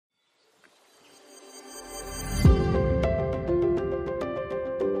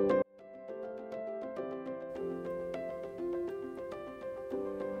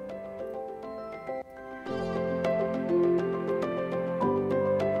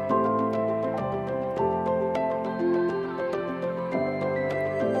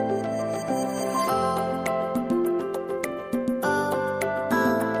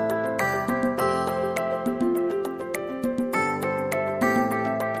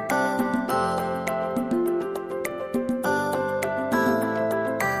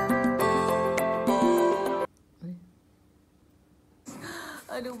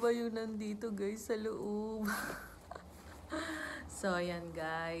ba yung nandito guys sa loob? So, ayan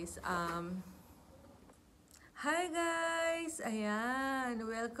guys. Hi guys! Ayan,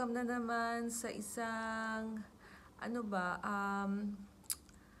 welcome na naman sa isang,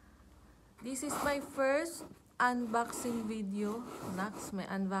 this is my first unboxing video. Next, may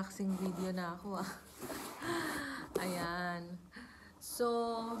unboxing video na ako Ayan. So,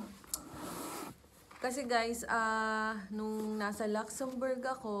 kasi guys, nung nasa Luxembourg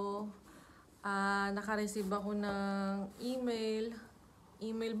ako, naka-receive ako ng email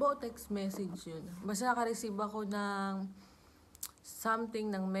ba o text message yun? Basta naka-receive ako ng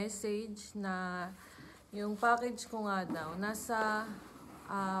something, ng message na yung package ko nga daw, nasa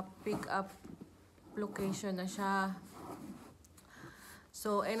pick-up location na siya.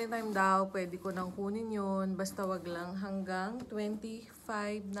 So, anytime daw, pwede ko nang kunin yun. Basta wag lang hanggang 25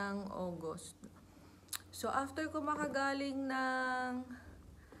 ng August. So, after ko makagaling ng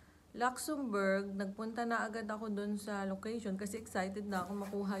Luxembourg, nagpunta na agad ako dun sa location kasi excited na ako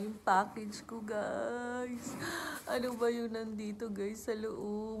makuha yung package ko, guys. Ano ba yung nandito, guys, sa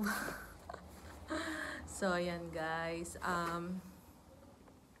loob? So, ayan, guys.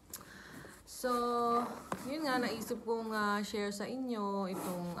 So, yun nga, naisip kong share sa inyo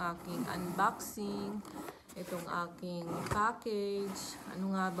itong aking unboxing, itong aking package.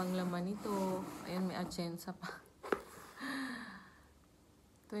 Ano nga bang laman ito? Ayan, may atsensa pa.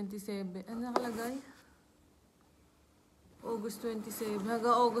 27. Ano nakalagay? August 27.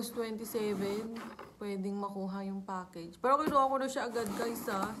 Hanggang August 27, pwedeng makuha yung package. Pero kinuha ko na siya agad, guys,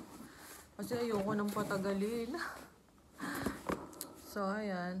 kasi ayoko nang patagalin. So,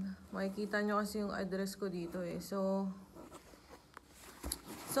 ayan. Makikita nyo kasi yung address ko dito So,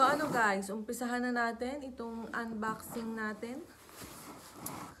 ano guys, umpisahan na natin itong unboxing natin.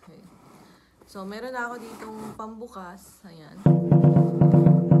 Okay. So, meron na ako ditong pambukas. Ayan.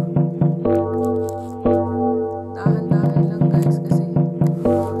 Dahan-dahan lang guys kasi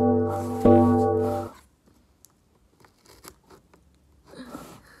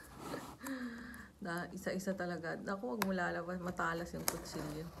isa-isa talaga. Ako, wag mo lalabas. Matalas yung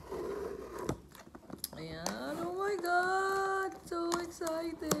kutsilyo. Ayan. Oh my God! So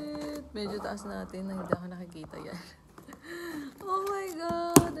excited! Medyo taas natin. Hindi ako nakikita yan. Oh my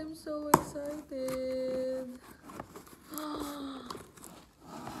God! I'm so excited!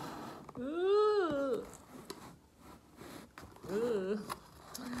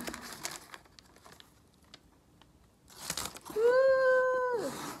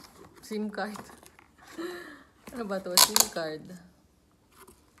 SIM card. Ano ba to? SIM card.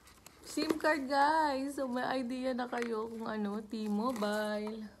 SIM card, guys. So, may idea na kayo kung ano,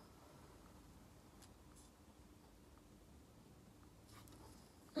 T-Mobile.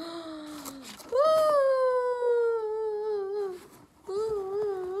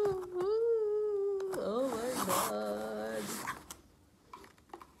 Oh my God.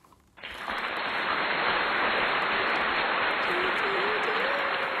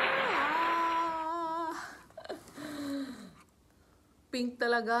 Pink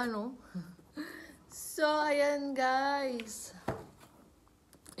talaga, no? So, ayan guys.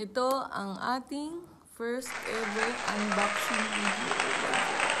 Ito ang ating first ever unboxing video.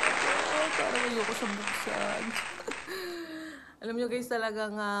 Parang ayoko sa buksan. Alam nyo guys,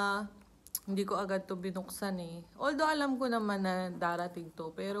 talagang hindi ko agad to binuksan Although alam ko naman na darating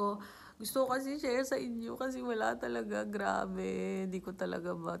to. Pero gusto ko kasi share sa inyo kasi wala talaga. Grabe. Hindi ko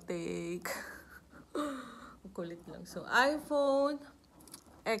talaga ma-take. Kulit lang. So, iPhone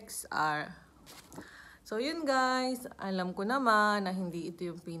XR. So, yun guys, alam ko naman na hindi ito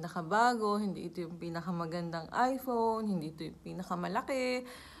yung pinakabago, hindi ito yung pinakamagandang iPhone, hindi ito yung pinakamalaki.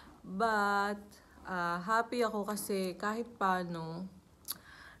 But, happy ako kasi kahit paano,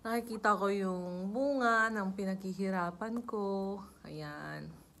 nakikita ko yung bunga ng pinaghihirapan ko. Ayan.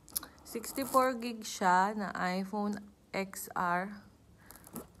 64 gig siya na iPhone XR.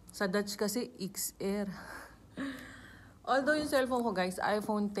 Sa Dutch kasi XR. Although yung cellphone ko guys,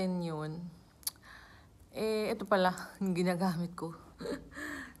 iPhone 10 yun. Ito pala yung ginagamit ko.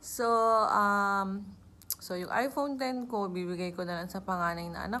 So yung iPhone 10 ko, bibigay ko na lang sa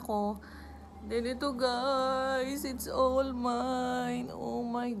panganay na anak ko. Then ito guys, it's all mine. Oh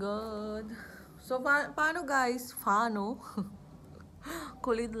my God. So, paano guys? Paano?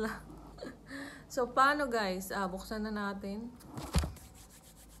 Kulit lang. So, paano guys? Buksan na natin.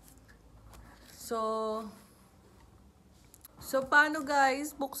 So, paano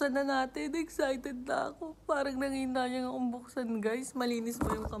guys? Buksan na natin. Excited na ako. Parang nanginayang akong buksan guys. Malinis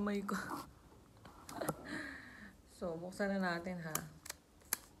ba yung kamay ko? So, buksan na natin ha.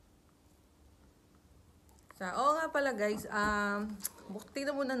 Oo nga pala guys,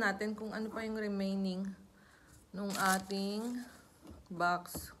 tingnan muna natin kung ano pa yung remaining nung ating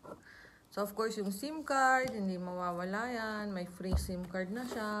box. So of course yung SIM card, hindi mawawala yan. May free SIM card na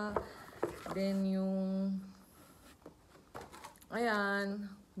siya. Then yung, ayan,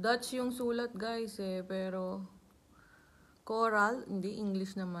 Dutch yung sulat guys eh, pero koraal, hindi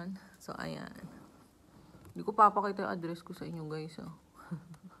English naman. So ayan. Hindi ko papakita yung address ko sa inyo guys. Oh.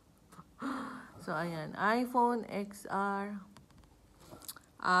 So, ayan. iPhone XR.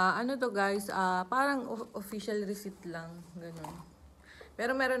 Ano to guys? Parang official receipt lang. Ganun.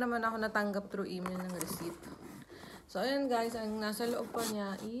 Pero meron naman ako natanggap through email ng receipt. So, ayan guys. Ang nasa loob pa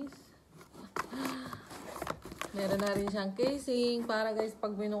niya is meron na rin siyang casing. Para guys,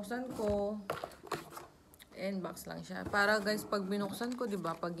 pag binuksan ko, box lang siya. Para guys, pag binuksan ko,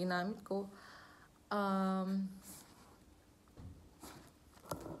 diba? Pag ginamit ko,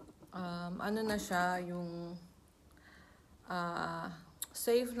 ano na siya, yung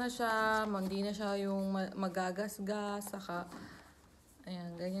safe na siya, hindi na siya yung magagasgas, saka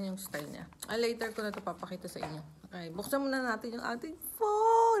ayan, ganyan yung style niya. Later ko na ito papakita sa inyo. Okay, buksan muna natin yung ating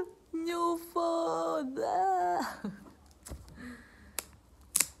phone! New phone!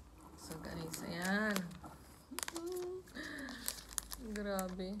 So guys, ayan.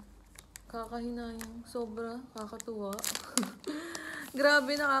 Grabe. Kakahinayang. Sobra. Kakatuwa.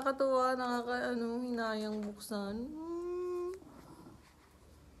 Grabe, nakakatuwa. Hinayang buksan.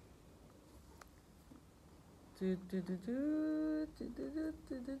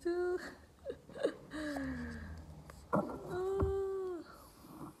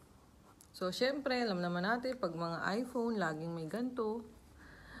 So, syempre, alam naman natin, pag mga iPhone, laging may ganito.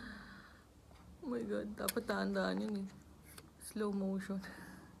 Oh my God, dapat tandaan yun eh. Slow motion.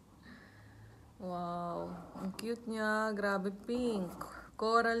 Wow, ang cute niya. Grabe, pink.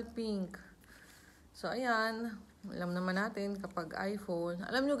 Coral pink. So, ayan. Alam naman natin kapag iPhone.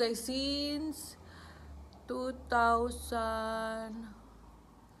 Alam nyo guys, since 2000...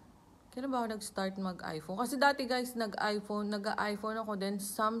 Kailan ba ako nag-start mag-iPhone? Kasi dati guys, nag-iPhone ako, then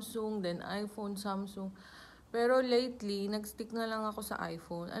Samsung, then iPhone, Samsung. Pero lately, nag-stick na lang ako sa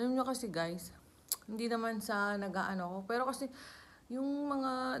iPhone. Alam nyo kasi guys, hindi naman sa nag-aano ako. Pero kasi, yung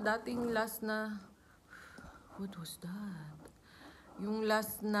mga dating last na... What was that? Yung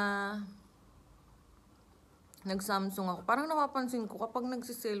last na... Nag-Samsung ako. Parang napapansin ko, kapag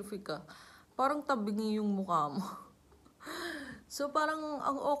nagsiselfie ka, parang tabingi yung mukha mo. So, parang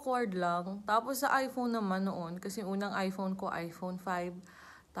ang awkward lang. Tapos sa iPhone naman noon, kasi unang iPhone ko, iPhone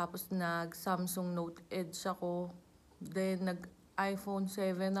 5. Tapos nag-Samsung Note Edge ako. Then, nag-iPhone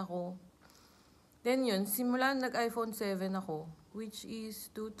 7 ako. Then yun, simula nag-iPhone 7 ako, which is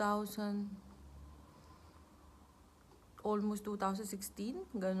 2000, almost 2016,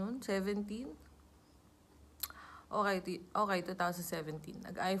 ganun, 17. Okay, 2017.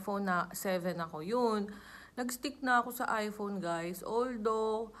 Nag-iPhone na 7 ako. Yun, nag-stick na ako sa iPhone, guys.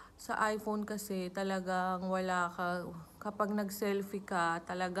 Although, sa iPhone kasi talagang wala ka, kapag nag-selfie ka,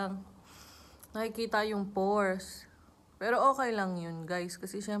 talagang nakikita yung pores. Pero okay lang yun, guys.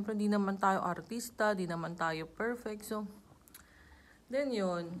 Kasi syempre, di naman tayo artista, di naman tayo perfect. So, then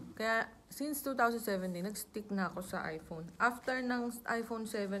yun. Kaya, since 2017, nag-stick na ako sa iPhone. After ng iPhone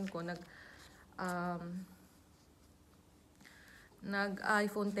 7 ko,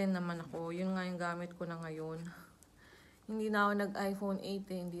 nag-iPhone 10 naman ako. Yun nga yung gamit ko na ngayon. Hindi na ako nag-iPhone 8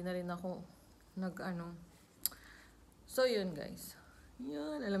 eh. Hindi na rin ako So, yun, guys.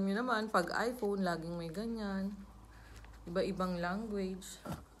 Yan, alam niyo naman, pag iPhone, laging may ganyan. Iba-ibang language.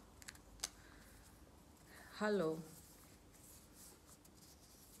 Hello.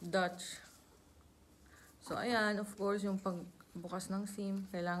 Dutch. So, ayan. Of course, yung pagbukas ng SIM.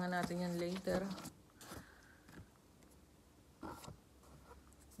 Kailangan natin yan later.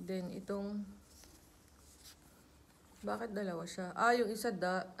 Then, itong... Bakit dalawa siya? Yung isa,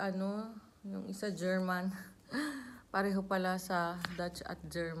 yung isa German. Pareho pala sa Dutch at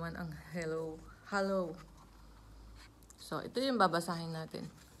German ang hello. Hello. So, ito yung babasahin natin.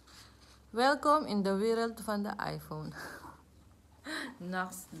 Welcome in the world van the iPhone.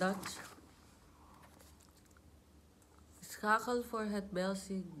 Next, Dutch. Schakel voor het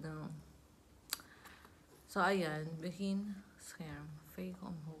belsignal. So, ayan. Begin scherm. Fake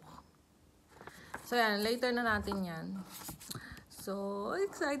omhoog. So, ayan. Later na natin yan. So,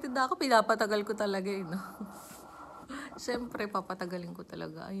 excited ako. Pinapatagal ko talaga eh, no? Siyempre, papatagalin ko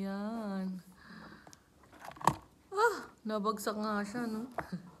talaga. Ayan. Nabagsak nga siya, no?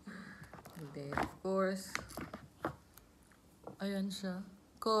 And then, of course, ayan siya.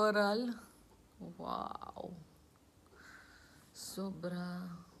 Coral. Wow. Sobra.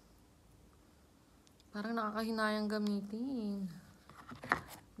 Parang nakakahinayang gamitin.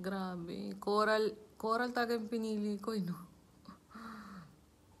 Grabe. Coral talaga yung pinili ko, no?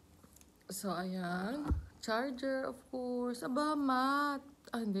 So, ayan. Charger, of course. Aba, mat.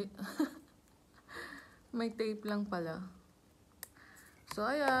 Ah, hindi. May tape lang pala. So,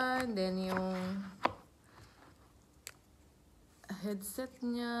 ayan. Then, yung headset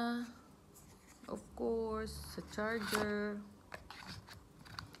niya. Of course. Sa charger.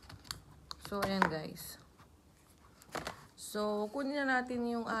 So, ayan guys. So, kunin na natin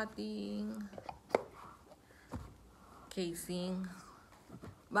yung ating casing.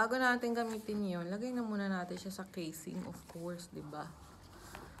 Bago natin gamitin yun, lagay na muna natin siya sa casing, of course, diba?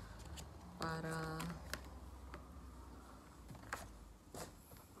 Para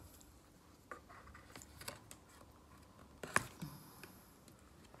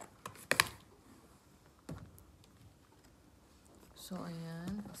so,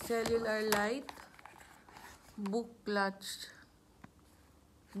 ayan. Cellular light. Book clutch.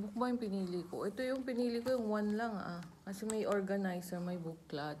 Book ba yung pinili ko? Ito yung pinili ko, yung one lang ah. Kasi may organizer, may book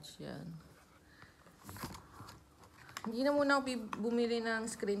clutch. Yan. Hindi na muna ako bumili ng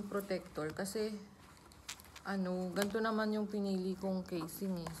screen protector kasi ganito naman yung pinili kong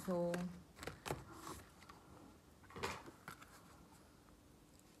casing eh. So,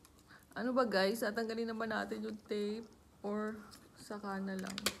 ano ba guys? Tatanggalin na ba natin yung tape? Or saka na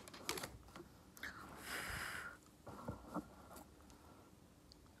lang?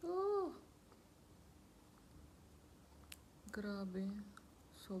 Oh! Grabe.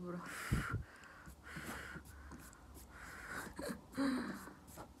 Sobra.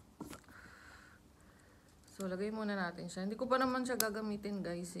 So, lagay muna natin siya. Hindi ko pa naman siya gagamitin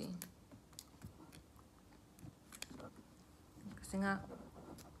guys eh. Kasi nga,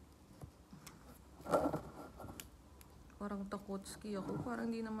 parang takotski ako. Parang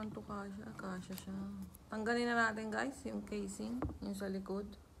hindi naman to kasya. Kasya siya. Tanggalin na natin guys yung casing. Yung sa likod.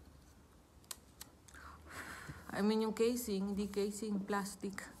 I mean yung casing. Hindi casing.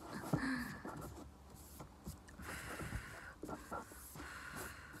 Plastic.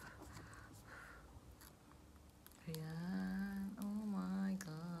 Ayan. Oh my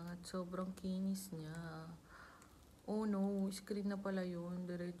God. Sobrang kinis niya. Oh no. Screen na pala yun.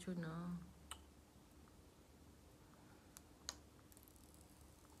 Diretso na.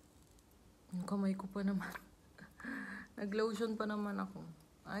 Yung kamay ko pa naman. Nag-lotion pa naman ako.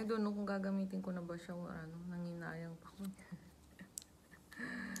 I don't know kung gagamitin ko na ba siya o nanginayang pa ko.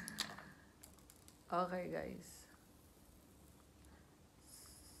 Okay guys.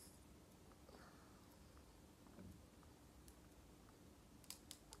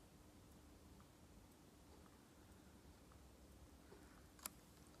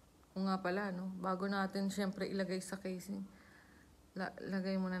 O nga pala, no? Bago natin syempre ilagay sa casing,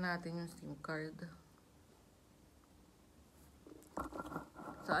 lagay muna natin yung SIM card.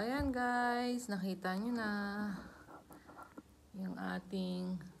 So, ayan guys. Nakita nyo na yung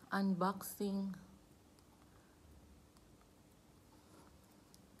ating unboxing.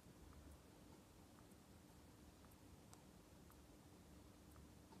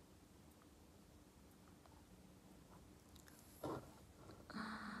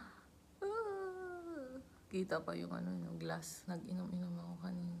 Kita pa yung yung glass. Nag-inom-inom ako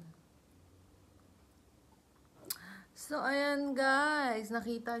kanina. So, ayan guys.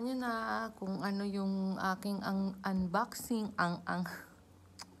 Nakita nyo na kung ano yung aking unboxing.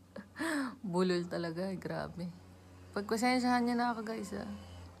 Bulol talaga. Grabe. Pagpasensyahan nyo na ako guys ah.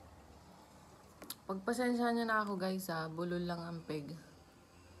 Pagpasensyahan nyo na ako guys ah. Bulol lang ang peg.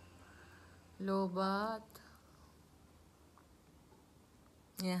 Lobat.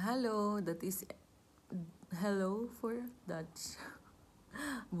 Yeah, hello. That is hello for Dutch.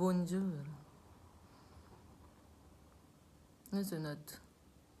 Bonjour. Nasunod.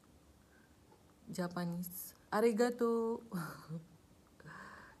 Japanese. Arigato.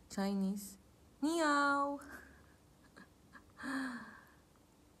 Chinese. Niao.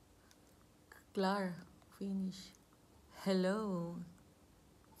 Clar. Finish. Hello.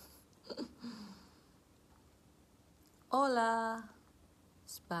 Hola.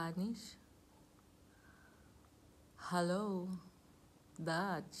 Spanish. Hello.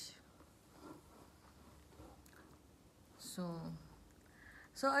 Dutch.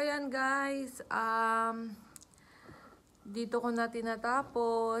 So ayan guys. Dito ko na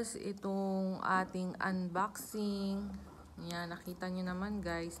tinatapos itong ating unboxing. Yan, nakita nyo naman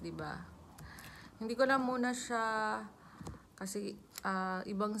guys, 'di ba? Hindi ko na muna siya kasi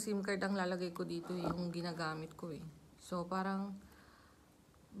ibang SIM card ang lalagay ko dito yung ginagamit ko eh. So parang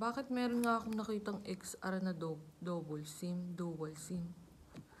bakit meron nga akong nakitang XR na double SIM, dual SIM?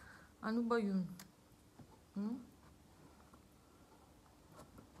 Ano ba yun?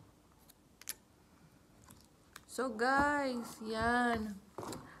 So guys, yan.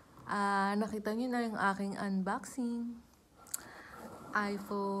 Nakita niyo na yung aking unboxing.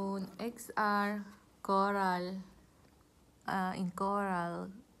 iPhone XR Coral. In coral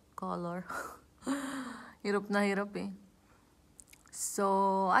color. Hirap na hirap eh.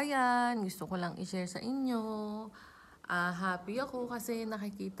 So, ayan. Gusto ko lang i-share sa inyo. Happy ako kasi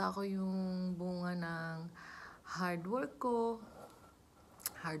nakikita ko yung bunga ng hard work ko.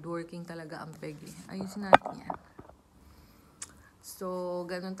 Hardworking talaga ang Peg eh. Ayusin natin yan. So,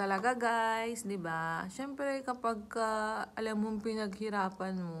 ganun talaga guys, 'di ba? Syempre kapag alam mong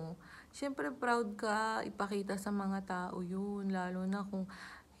pinaghirapan mo, syempre proud ka ipakita sa mga tao 'yun, lalo na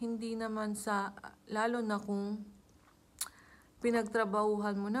kung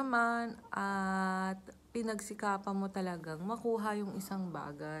pinagtrabahuhan mo naman at pinagsikapan mo talagang makuha yung isang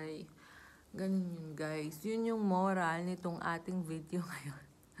bagay. Ganun yun guys. Yun yung moral nitong ating video ngayon.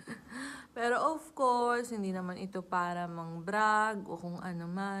 Pero of course, hindi naman ito para mang-brag o kung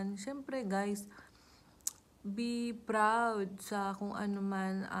ano man. Siyempre guys, be proud sa kung ano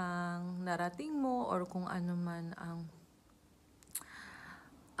man ang narating mo or kung ano man ang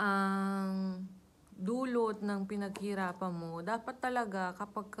dulot ng pinaghirapan mo. Dapat talaga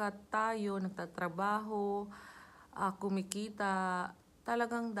kapag tayo nagtatrabaho, kumikita,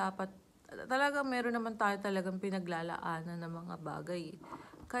 talagang meron naman tayo talagang pinaglalaanan ng mga bagay.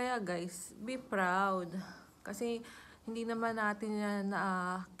 Kaya guys, be proud. Kasi hindi naman natin yan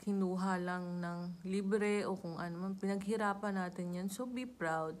kinuha lang ng libre o kung ano man. Pinaghirapan natin yan. So be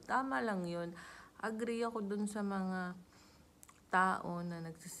proud. Tama lang yun. Agree ako dun sa mga tao na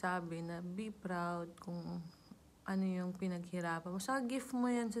nagsasabi na be proud kung ano yung pinaghirapan mo. Sa gift mo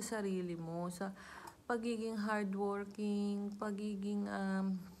yan sa sarili mo. Sa pagiging hardworking,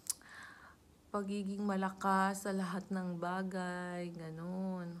 pagiging malakas sa lahat ng bagay,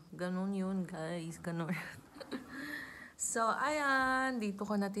 ganun. Ganun yun, guys. Ganun. So, ayan. Dito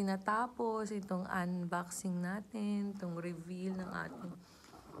ko na tinatapos itong unboxing natin. Itong reveal ng ating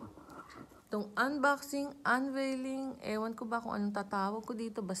itong unboxing, unveiling. Ewan ko ba kung anong tatawag ko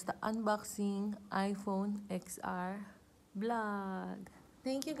dito. Basta unboxing iPhone XR vlog.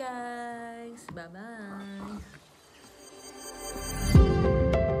 Thank you, guys. Bye-bye.